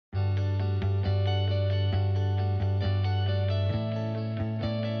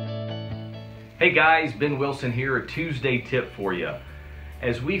Hey guys, Ben Wilson here, a Tuesday tip for you.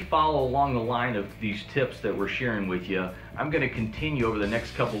 As we follow along the line of these tips that we're sharing with you, I'm going to continue over the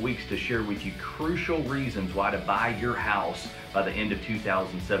next couple weeks to share with you crucial reasons why to buy your house by the end of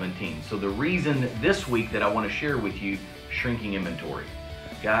 2017. So the reason this week that I want to share with you, shrinking inventory.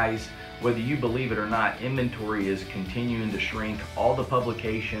 Guys, whether you believe it or not, inventory is continuing to shrink. All the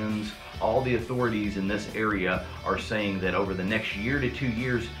publications, all the authorities in this area are saying that over the next year to 2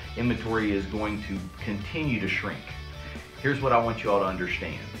 years, inventory is going to continue to shrink. Here's what I want you all to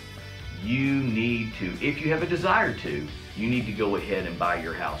understand. You need to, if you have a desire to, you need to go ahead and buy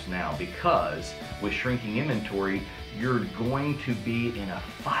your house now, because with shrinking inventory, you're going to be in a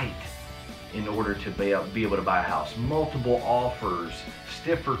fight in order to be able to buy a house. Multiple offers,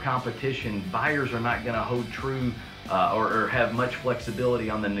 stiffer competition. Buyers are not going to hold true or have much flexibility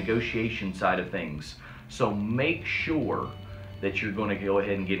on the negotiation side of things. So make sure that you're going to go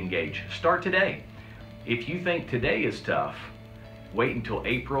ahead and get engaged. Start today. If you think today is tough, wait until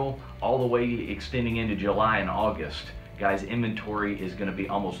April, all the way extending into July and August. Guys, inventory is going to be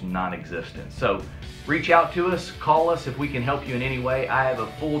almost non-existent. So reach out to us, call us if we can help you in any way. I have a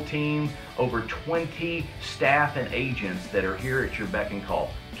full team, over 20 staff and agents that are here at your beck and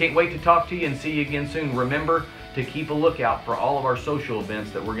call. Can't wait to talk to you and see you again soon. Remember to keep a lookout for all of our social events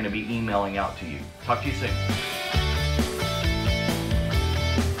that we're going to be emailing out to you. Talk to you soon.